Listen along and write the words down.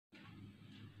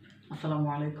আসসালামু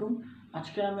আলাইকুম।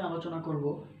 আজকে আমি আলোচনা করব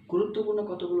গুরুত্বপূর্ণ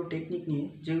কতগুলো টেকনিক নিয়ে,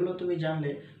 যেগুলো তুমি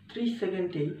জানলে 30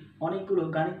 সেকেন্ডেই অনেকগুলো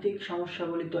গাণিতিক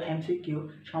সমস্যাবলিত এমসিকিউ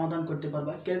সমাধান করতে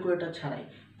পারবা ক্যালকুলেটর ছাড়াই।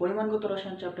 পরিমাণগত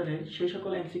রসায়ন চ্যাপ্টারের সেই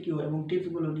সকল এমসিকিউ এবং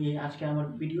টিপসগুলো নিয়ে আজকে আমার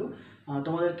ভিডিও।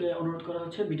 তোমাদেরকে অনুরোধ করা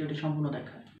হচ্ছে ভিডিওটি সম্পূর্ণ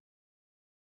দেখা।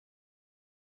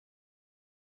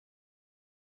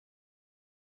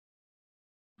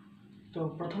 তো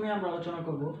প্রথমে আমরা আলোচনা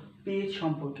করব পিএইচ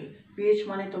সম্পর্কে। পিএইচ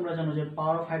মানে তোমরা জানো যে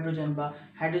পাওয়ার অফ হাইড্রোজেন বা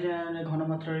হাইড্রোজেনের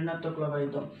ঘনমাত্রা ঋণাত্মক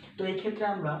লগারিদম। তো এই ক্ষেত্রে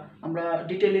আমরা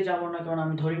ডিটেইলে যাব না, কারণ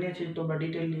আমি ধরে নিয়েছি তোমরা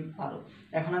ডিটেইলি পারো।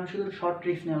 এখন আমি শুধু শর্ট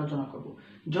ট্রিক্স নিয়ে আলোচনা করব।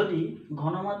 যদি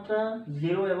ঘনমাত্রা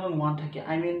 0 এবং 1 থাকে,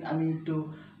 আমি একটু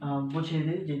বুঝিয়ে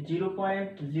দিই যে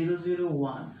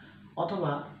 0.001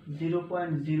 অথবা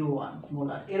 0.01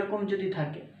 মোলার এরকম যদি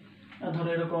থাকে, ধরো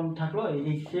এরকম থাকলো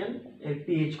এই সেল এর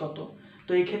পিএইচ কত।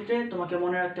 তো এই ক্ষেত্রে তোমাকে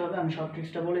মনে রাখতে হবে, আমি শর্ট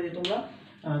ট্রিক্সটা বলে দিই। তোমরা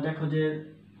দেখো যে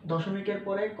দশমিকের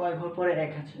পরে কয় ঘর পরে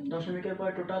 1 আছে, দশমিকের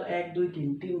পরে টোটাল 1 2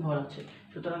 3 ঘর আছে,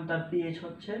 সুতরাং তার পিএইচ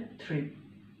হচ্ছে 3।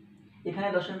 এখানে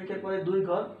দশমিকের পরে 2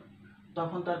 ঘর,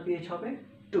 তখন তার পিএইচ হবে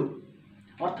 2।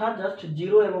 অর্থাৎ জাস্ট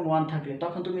 0 এবং 1 থাকলে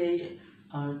তখন তুমি এই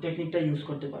টেকনিকটা ইউজ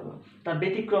করতে পারবো। তার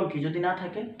ব্যতিক্রম কি যদি না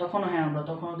থাকে, তখনও আমরা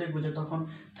তখনও দেখবো যে তখন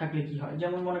থাকলে কি হয়।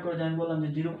 যেমন মনে করো যে আমি বললাম যে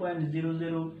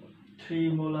 0.003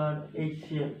 মোলার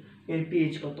HCl এর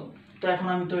পিএইচ কত। তো এখন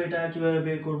আমি তো এটা কিভাবে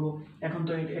বের করব? এখন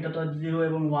তো এটা তো 0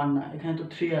 এবং 1 না, এখানে তো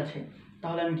 3 আছে।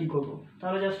 তাহলে আমি কি করব?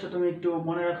 তাহলে জাস্ট তুমি একটু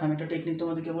মনে রাখো, আমি একটা টেকনিক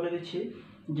তোমাদেরকে বলে দিচ্ছি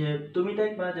যে তুমি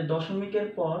দেখবা যে দশমিকের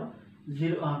পর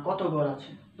কত ঘর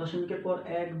আছে। দশমিকের পর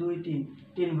 1 2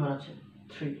 3 ঘর আছে,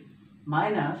 3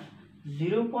 মাইনাস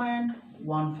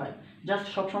 0.15, জাস্ট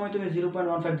সবসময় তুমি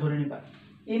 0.15 ধরে নিবা,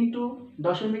 ইন্টু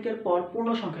দশমিকের পর পূর্ণ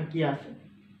সংখ্যা কি আছে।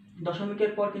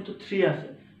 দশমিকের পর কিন্তু 3 আছে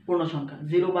পূর্ণ সংখ্যা,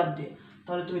 0 বাদ দিয়ে,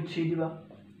 তাহলে তুমি 3 দিবা,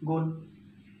 গুণ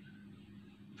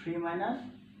 3 মাইনাস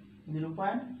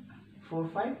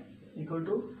 0.45 ইকুয়াল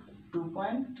টু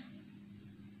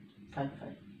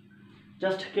 2.55।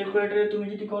 জাস্ট ক্যালকুলেটরে তুমি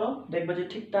যদি করো, দেখবে যে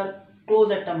ঠিক তার ক্লোজ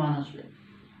একটা মান আসবে।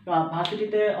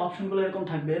 ভার্সিটিতে অপশনগুলো এরকম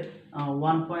থাকবে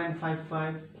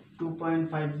 1.55,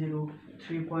 2.50,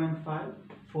 3.5,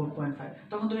 4.5।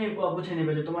 তখন তুমি বুঝে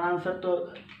নেবে যে তোমার আনসার তো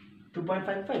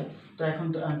 2.55, তো এখন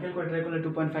ক্যালকুলেটরে করলে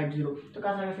 2.50, তো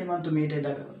কাছাকাছি মান তুমি এটাই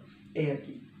দেখাবে, এই আর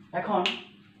কি। এখন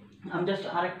আমি জাস্ট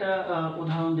আরেকটা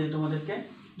উদাহরণ দিই তোমাদেরকে।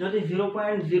 যদি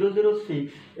 0.006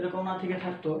 এরকম না থেকে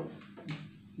থাকতো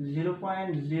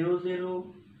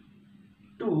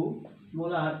 0.002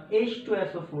 মোলার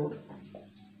H2SO4,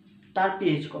 তার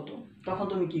পিএইচ কত, তখন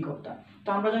তুমি কি করতা? তো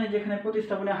আমরা জানি যেখানে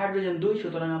প্রতিস্থাপনে হাইড্রোজেন 2,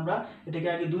 সুতরাং আমরা এটাকে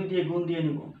আগে 2 দিয়ে গুণ দিয়ে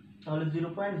নিব, তাহলে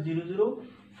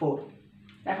 0.004।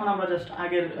 এখন আমরা জাস্ট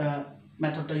আগের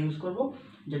মেথডটা ইউজ করব,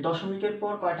 যে দশমিকের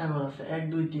পর কয়টা ঘর আছে, 1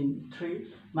 2 3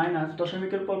 মাইনাস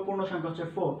দশমিকের পর পূর্ণ সংখ্যা হচ্ছে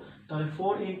 4, তাহলে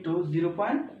 4 ইন্টু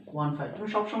 0.15। তুমি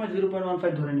সবসময়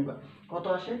 0.15 ধরে নিবা, কত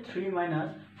আসে 3 মাইনাস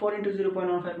 4 ইন্টু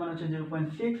 0.15 মানে হচ্ছে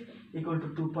 0.6 ইকুয়াল টু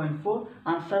 2.4।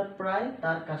 আনসার প্রায়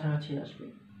তার কাছাকাছি আসবে।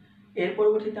 এর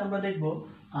পরবর্তীতে আমরা দেখব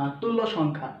তুল্য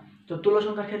সংখ্যা। তো তুল্য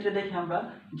সংখ্যার ক্ষেত্রে দেখি আমরা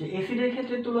যে অ্যাসিডের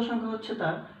ক্ষেত্রে তুল্য সংখ্যা হচ্ছে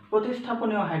তার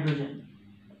প্রতিস্থাপনীয়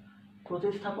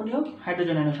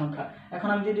হাইড্রোজেনের সংখ্যা। এখন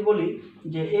আমি যদি বলি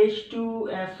যে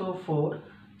H2SO4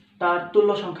 তার তুল্য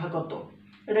সংখ্যা কত,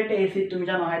 এটা একটা অ্যাসিড, তুমি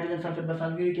জানো হাইড্রোজেন সালফেট বা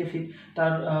সালফিউরিক অ্যাসিড,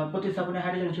 তার প্রতিস্থাপনীয়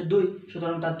হাইড্রোজেন হচ্ছে 2,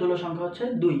 সুতরাং তার তুল্য সংখ্যা হচ্ছে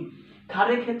 2।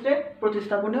 ক্ষারের ক্ষেত্রে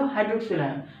প্রতিস্থাপনীয় হাইড্রোক্সিল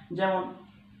আয়ন, যেমন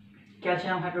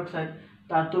ক্যালসিয়াম হাইড্রোক্সাইড,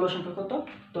 তার তুল্য সংখ্যা কত?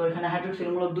 তো এখানে হাইড্রোক্সিল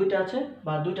মূলক 2টা আছে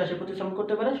বা 2টা সে প্রতিস্থাপন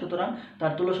করতে পারে, সুতরাং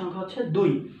তার তুল্য সংখ্যা হচ্ছে 2।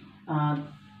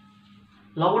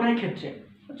 লবণের ক্ষেত্রে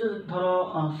ধরো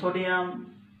সোডিয়াম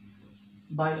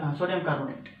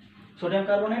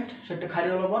কার্বনেট সে একটা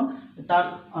ক্ষারীয় লবণ,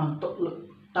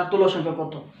 তার তুল্য সংখ্যা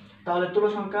কত? তাহলে তুল্য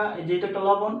সংখ্যা, যেহেতু একটা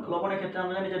লবণের ক্ষেত্রে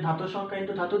আমরা জানি যে ধাতুর সংখ্যা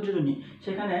ইন্টু ধাতুর যোজনী,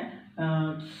 সেখানে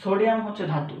সোডিয়াম হচ্ছে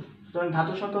ধাতু, সুতরাং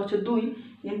ধাতুর সংখ্যা হচ্ছে 2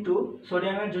 ইন্টু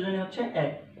সোডিয়ামের যোজনী হচ্ছে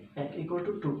 1 ইকুয়াল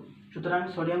টু 2, সুতরাং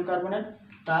সোডিয়াম কার্বনেট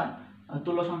তার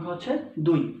তুল্য সংখ্যা হচ্ছে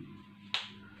 2।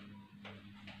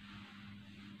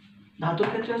 ধাতুর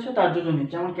ক্ষেত্রে হচ্ছে তার যোজনী,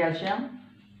 যেমন ক্যালসিয়াম,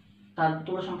 তার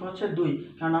তুল্য সংখ্যা হচ্ছে 2,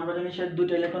 কারণ আমরা জানি সে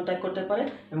 2টা ইলেকট্রন ত্যাগ করতে পারে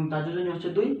এবং তার যোজনী হচ্ছে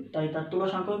 2, তাই তার তুল্য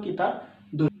সংখ্যা কি, তার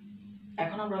 2।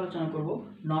 এখন আমরা আলোচনা করব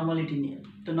নরমালিটি নিয়ে।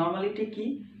 তো নরমালিটি কি?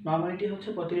 নরমালিটি হচ্ছে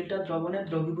প্রতি লিটার দ্রবণে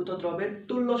দ্রবীভূত দ্রবের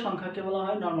তুল্য সংখ্যাকে বলা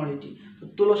হয় নরমালিটি। তো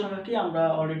তুল্য সংখ্যা কি আমরা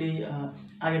অলরেডি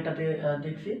আগেরটাতে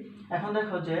দেখছি। এখন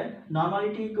দেখো যে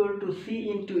normality equal to C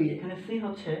into ই। এখানে সি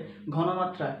হচ্ছে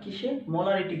ঘনমাত্রা, কিসে?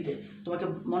 মোলারিটিতে। তোমাকে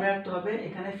মনে রাখতে হবে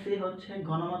এখানে সি হচ্ছে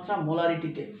ঘনমাত্রা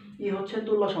মোলারিটিতে, ই হচ্ছে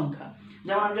তুল্য সংখ্যা।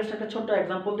 যেমন আমি জাস্ট একটা ছোট্ট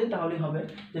এক্সাম্পল দিই, তাহলেই হবে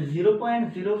যে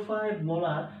 0.05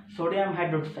 মোলার সোডিয়াম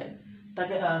হাইড্রোক্সাইড,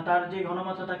 তাকে তার যে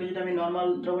ঘনমাত্রা তাকে যদি আমি নর্মাল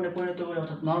দ্রবণে পরিণত করি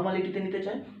অর্থাৎ নর্মালিটিতে নিতে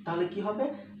চাই, তাহলে কি হবে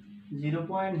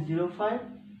 0.05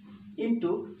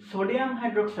 ইন্টু সোডিয়াম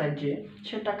হাইড্রোক্সাইড যে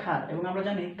সেটা ক্ষার, এবং আমরা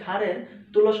জানি ক্ষারের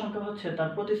তুল্য সংখ্যা হচ্ছে তার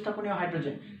প্রতিস্থাপনীয়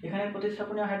হাইড্রোজেন। এখানে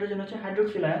প্রতিস্থাপনীয় হাইড্রোজেন হচ্ছে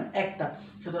হাইড্রোক্সিল আয়ন একটা,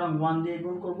 সুতরাং 1 দিয়ে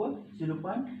গুণ করব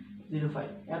 0.05,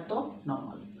 এত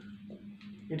নর্মাল।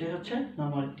 এটাই হচ্ছে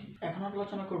নর্মালিটি। এখন আমরা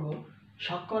আলোচনা করব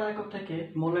শতকরা একক থেকে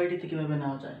মোলারিটিতে কিভাবে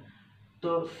নেওয়া যায়।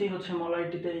 তো সি হচ্ছে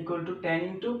মোলারিটিতে equal to 10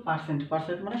 into percent,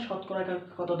 percent মানে শতকরা একক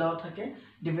কত দেওয়া থাকে,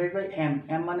 ডিভাইড বাই এম,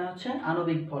 এম মানে হচ্ছে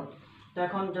আণবিক ভর। তো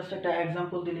এখন জাস্ট একটা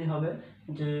এক্সাম্পল দিলেই হবে,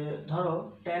 যে ধরো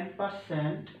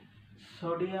 10%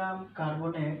 সোডিয়াম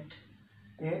কার্বনেট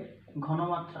এর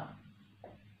ঘনমাত্রা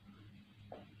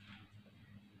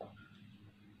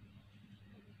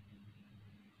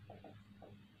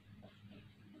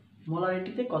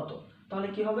মোলারিটিতে কত, তাহলে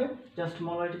কি হবে, just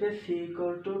মোলারিটিতে C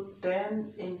equal to 10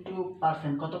 into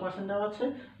percent, কত পার্সেন্ট দেওয়া আছে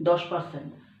 10%,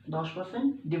 10%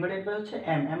 ডিভাইডেড বাই হচ্ছে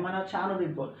এম, এম মানে হচ্ছে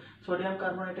আণবিক ভর। সোডিয়াম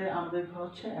কার্বনেটের আণবিক ভর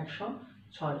হচ্ছে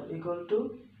 106 ইকুয়াল টু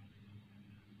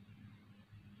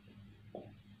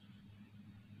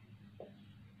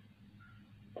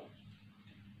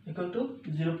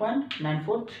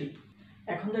 0.943।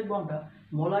 এখন দেখবো আমরা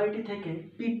মোলারিটি থেকে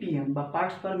পিপিএম বা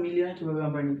পার্টস পার মিলিয়নে কিভাবে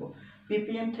আমরা নিব।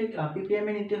 পিপিএম থেকে পিপিএম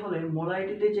এ নিতে হলে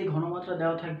মোলারিটিতে যে ঘনমাত্রা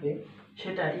দেওয়া থাকবে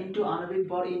সেটা ইনটু আণবিক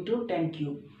ভর ইনটু 10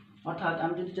 কিউব। অর্থাৎ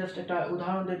আমি যদি জাস্ট একটা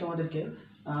উদাহরণ দিই তোমাদেরকে,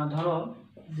 ধরো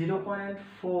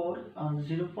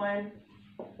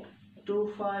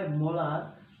 0.25 মোলার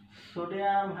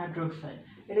সোডিয়াম হাইড্রোক্সাইড,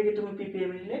 এটাকে তুমি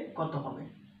পিপিএম নিলে কত হবে।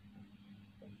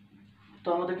 তো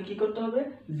আমাদেরকে কি করতে হবে,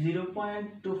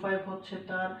 0.25 হচ্ছে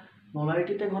তার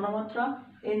মোলারিটিতে ঘনমাত্রা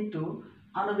ইনটু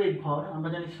আণবিক ভর। আমরা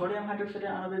জানি সোডিয়াম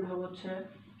হাইড্রোক্সাইডের আণবিক ভর হচ্ছে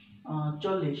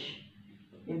 40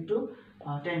 ইনটু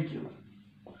 10 কিউব।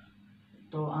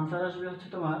 তো আনসার আসবে হচ্ছে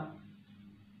তোমার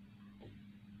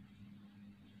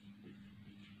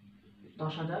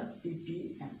 10,000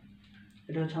 ppm।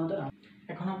 এটা হচ্ছে আমাদের।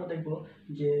 এখন আমরা দেখব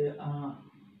যে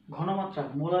ঘনমাত্রা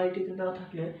মোলারিটিতে দেওয়া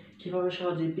থাকলে কিভাবে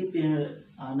সহজেই পিপিএম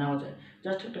নেওয়া যায়।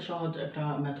 জাস্ট একটা সহজ একটা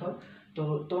মেথড। তো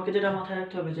তোমাকে যেটা মাথায়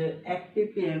রাখতে হবে যে 1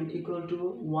 ppm equal to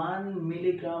 1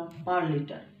 milligram per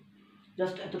litre,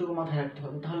 just এতটুকু মাথায় রাখতে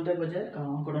হবে, তাহলে দেখবে যে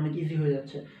অঙ্কটা অনেক ইজি হয়ে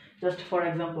যাচ্ছে। Just for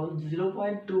example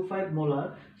 0.25 molar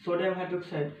sodium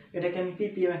hydroxide, এটাকে আমি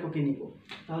ppm এককে নিব,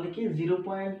 তাহলে কি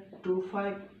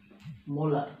 0.25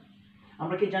 মোলার।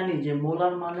 আমরা কি জানি যে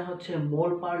মোলার মানে হচ্ছে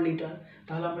মোল পার লিটার,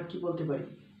 তাহলে আমরা কি বলতে পারি,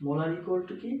 মোলার ইকুয়াল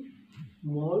টু কি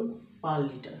মোল পার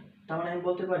লিটার। তার মানে আমি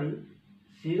বলতে পারি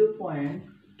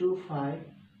 0.25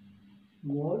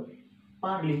 মোল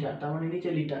পার লিটার, তার মানে নিচে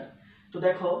লিটার। তো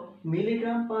দেখো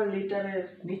মিলিগ্রাম পার লিটারের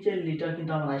নিচের লিটার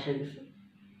কিন্তু আমার এসে গেছে।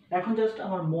 এখন জাস্ট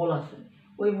আমার মোল আছে,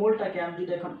 ওই মোলটাকে আমি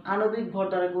যদি এখন আণবিক ভর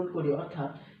দ্বারা গুণ করি,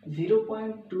 অর্থাৎ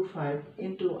 0.25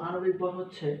 ইন্টু আণবিক ভর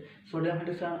হচ্ছে সোডিয়াম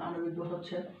হাইড্রোক্সাইড আণবিক ভর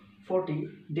হচ্ছে 40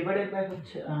 ডিভাইডেড বাই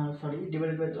হচ্ছে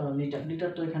ডিভাইডেড বাই লিটার, লিটার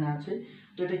তো এখানে আছে,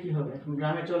 তো এটা কি হবে এখন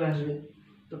গ্রামে চলে আসবে।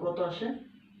 তো কত আসে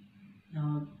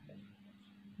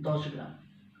 10 গ্রাম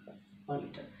পার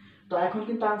লিটার। তো এখন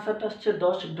কিন্তু আনসারটা আসছে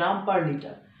 10 গ্রাম পার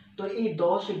লিটার। তো এই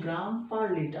 10 গ্রাম পার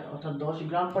লিটার অর্থাৎ 10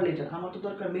 গ্রাম পার লিটার, আমার তো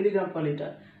দরকার মিলিগ্রাম পার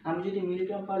লিটার। আমি যদি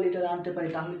মিলিগ্রাম পার লিটার আনতে পারি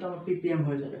তাহলে তো আমার পিপিএম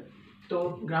হয়ে যাবে। তো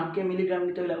গ্রামকে মিলিগ্রাম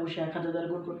নিতে হলে অবশ্যই 1000 দ্বারা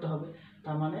গুণ করতে হবে,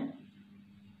 তার মানে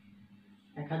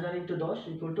 1000 into 10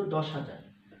 equal to 10,000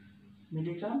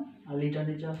 milligram, R litre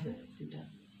নিচে আছে লিটার।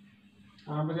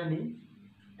 আর আমরা জানি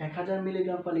 1000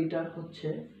 মিলিগ্রাম পার লিটার হচ্ছে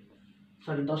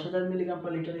 10,000 মিলিগ্রাম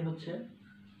পার লিটারই হচ্ছে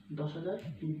 10,000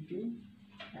 ppm।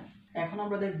 এখন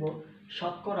আমরা দেখব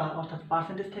শতকরা অর্থাৎ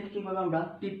পার্সেন্টেজ থেকে কিভাবে আমরা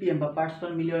ppm বা পার্টস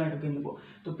পার মিলিয়ন এককে নিব।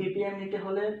 তো ppm নিতে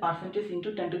হলে পার্সেন্টেজ ইনটু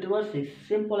 10⁻⁶,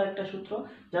 সিম্পল একটা সূত্র,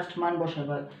 জাস্ট মান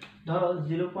বসাবা। ধরো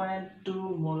 0.2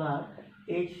 মোলার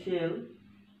HCl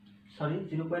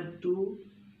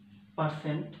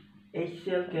 0.2%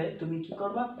 HCl কে তুমি কি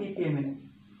করবা ppm এ,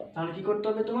 তাহলে কি করতে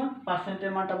হবে, তোমার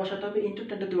পার্সেন্টের মানটা বসাতে হবে ইনটু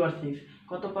 10⁻⁶।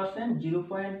 কত পার্সেন্ট,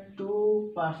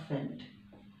 0.2%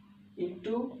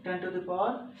 ইনটু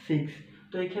 10⁻⁶।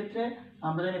 তো এই ক্ষেত্রে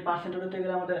আমরা জানি পার্সেন্ট হতে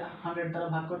গেলে আমাদের 100 দ্বারা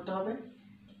ভাগ করতে হবে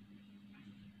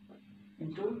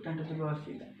ইনটু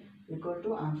 10⁻⁶, ইকুয়াল টু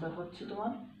আনসার হচ্ছে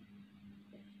তোমার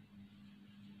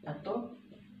এত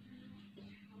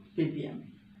ppm।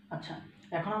 আচ্ছা,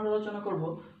 এখন আমরা আলোচনা করব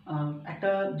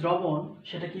একটা দ্রবণ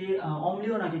সেটা কি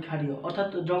অম্লীয় নাকি ক্ষারীয়, অর্থাৎ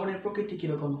দ্রবণের প্রকৃতি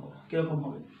কিরকম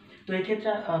হবে। তো এই ক্ষেত্রে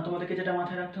তোমাদেরকে যেটা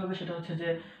মাথায় রাখতে হবে সেটা হচ্ছে যে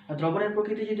দ্রবণের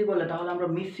প্রকৃতি যদি বলে তাহলে আমরা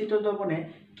মিশ্রিত দ্রবণে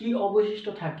কি অবশিষ্ট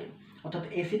থাকে, অর্থাৎ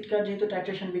অ্যাসিড ক্ষার যেহেতু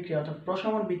টাইট্রেশন বিক্রিয়া অর্থাৎ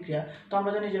প্রশমন বিক্রিয়া, তো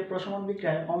আমরা জানি যে প্রশমন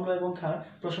বিক্রিয়ায় অম্ল এবং ক্ষার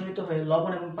প্রশমিত হয়ে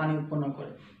লবণ এবং পানি উৎপন্ন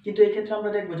করে। কিন্তু এই ক্ষেত্রে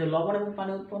আমরা দেখব যে লবণ এবং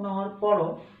পানি উৎপন্ন হওয়ার পরও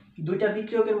দুইটা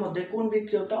বিক্রিয়কের মধ্যে কোন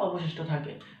বিক্রিয়কটা অবশিষ্ট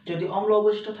থাকে। যদি অম্ল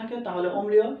অবশিষ্ট থাকে তাহলে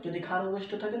অম্লীয়, যদি ক্ষার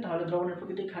অবশিষ্ট থাকে তাহলে দ্রবণের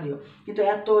প্রকৃতি ক্ষারীয়। কিন্তু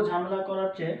এত ঝামেলা করার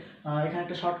চেয়ে এখানে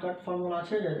একটা শর্টকাট ফর্মুলা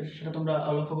আছে, সেটা তোমরা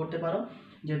লক্ষ্য করতে পারো।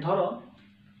 যে ধরো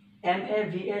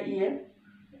MaVaEa,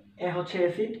 এ হচ্ছে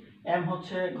অ্যাসিড, এম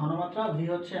হচ্ছে ঘনমাত্রা, ভি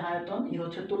হচ্ছে আয়তন, ই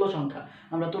হচ্ছে তুল্য সংখ্যা।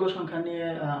 আমরা তুল্য সংখ্যা নিয়ে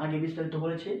আগে বিস্তারিত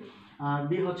বলেছি। আর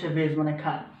বি হচ্ছে বেজ মানে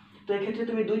ক্ষার। তো এক্ষেত্রে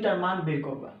তুমি দুইটার মান বের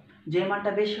করবা, যে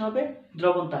মানটা বেশি হবে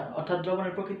দ্রবণ তার, অর্থাৎ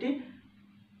দ্রবণের প্রকৃতি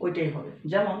ওইটাই হবে।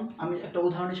 যেমন আমি একটা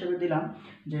উদাহরণ হিসেবে দিলাম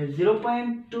যে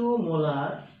 0.2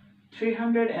 মোলার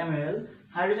 300 ml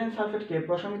হাইড্রোজেন সালফেটকে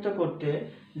প্রশমিত করতে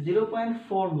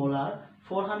 0.4 মোলার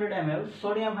 400 ml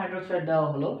সোডিয়াম হাইড্রোক্সাইড দেওয়া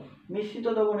হলো, মিশ্রিত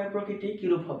দ্রবণের প্রকৃতি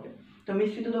কিরূপ হবে। তো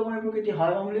মিশ্রিত দ্রবণের প্রকৃতি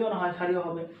হয় অম্লীয় না হয় ক্ষারীয়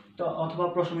হবে, তো অথবা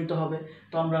প্রশমিত হবে,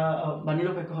 তো আমরা বা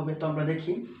নিরপেক্ষ হবে। তো আমরা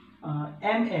দেখি Ma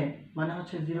মানে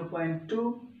হচ্ছে 0.2,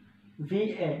 Va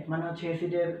মানে হচ্ছে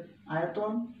অ্যাসিডের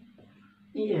আয়তন,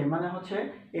 Ea মানে হচ্ছে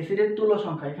অ্যাসিডের তুল্য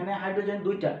সংখ্যা। এখানে হাইড্রোজেন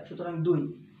দুইটা, সুতরাং 2।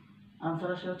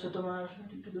 আনসার আসে হচ্ছে তোমার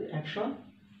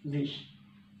 120।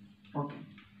 ওকে,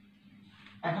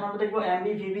 এখন আমরা দেখবো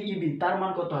MbVbEb তার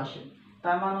মান কত আসে।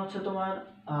 তার মান হচ্ছে তোমার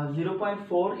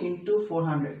 0.4 ইন্টু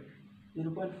 400,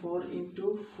 0.4 ইন্টু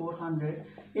 400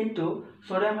 ইন্টু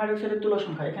সোডিয়াম হাইড্রোক্সাইডের তুল্য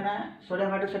সংখ্যা। এখানে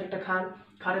সোডিয়াম হাইড্রোক্সাইড একটা ক্ষার,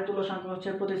 ক্ষারের তুল্য সংখ্যা হচ্ছে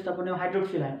প্রতিস্থাপনীয়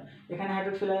হাইড্রোক্সিল আয়ন। এখানে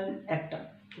হাইড্রোক্সিল আয়ন একটা,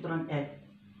 সুতরাং 1।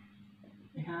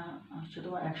 এখানে হচ্ছে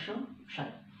তোমার 160।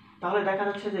 তাহলে দেখা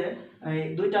যাচ্ছে যে এই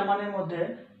দুইটা মানের মধ্যে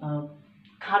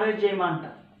ক্ষারের যে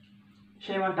মানটা,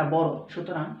 সেই মানটা বড়,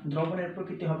 সুতরাং দ্রবণের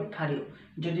প্রকৃতি হবে ক্ষারীয়।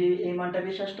 যদি এই মানটা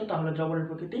বেশি আসতো তাহলে দ্রবণের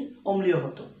প্রকৃতি অম্লীয়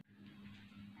হতো।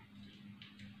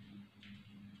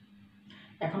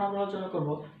 এখন আমরা আলোচনা করব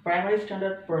প্রাইমারি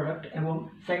স্ট্যান্ডার্ড প্রোডাক্ট এবং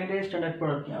সেকেন্ডারি স্ট্যান্ডার্ড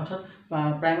প্রোডাক্ট নিয়ে। অর্থাৎ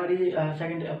প্রাইমারি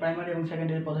এবং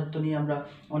সেকেন্ডারি পদার্থ নিয়ে আমরা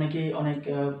অনেক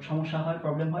সমস্যা হয়,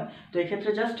 প্রবলেম হয়। তো এই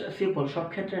ক্ষেত্রে জাস্ট সিম্পল, সব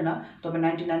ক্ষেত্রে না, তবে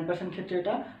 99% ক্ষেত্রে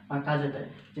এটা কাজে দেয়।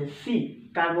 যে সি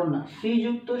কার্বন না, সি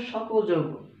যুক্ত সকল যৌগ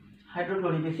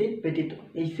হাইড্রোক্লোরিক অ্যাসিড ব্যতীত,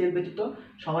 এই সেল ব্যতীত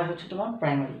সবাই হচ্ছে তোমার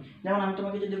প্রাইমারি। যেমন আমি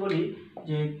তোমাকে যদি বলি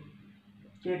যে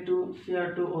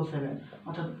K2Cr2O7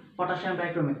 অর্থাৎ পটাশিয়াম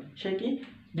ডাইক্রোমেট, সে কি,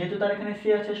 যেহেতু তার এখানে সি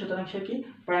আছে সুতরাং সে কি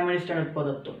প্রাইমারি স্ট্যান্ডার্ড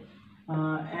পদার্থ।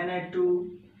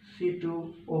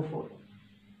 Na2C2O4,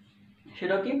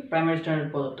 সেটাও কি প্রাইমারি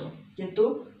স্ট্যান্ডার্ড পদার্থ। কিন্তু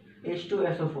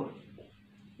H2SO4,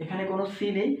 এখানে কোনো সি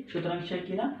নেই, সুতরাং সে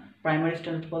কি না প্রাইমারি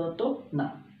স্ট্যান্ডার্ড পদার্থ না,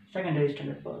 সেকেন্ডারি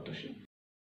স্ট্যান্ডার্ড পদার্থ সে।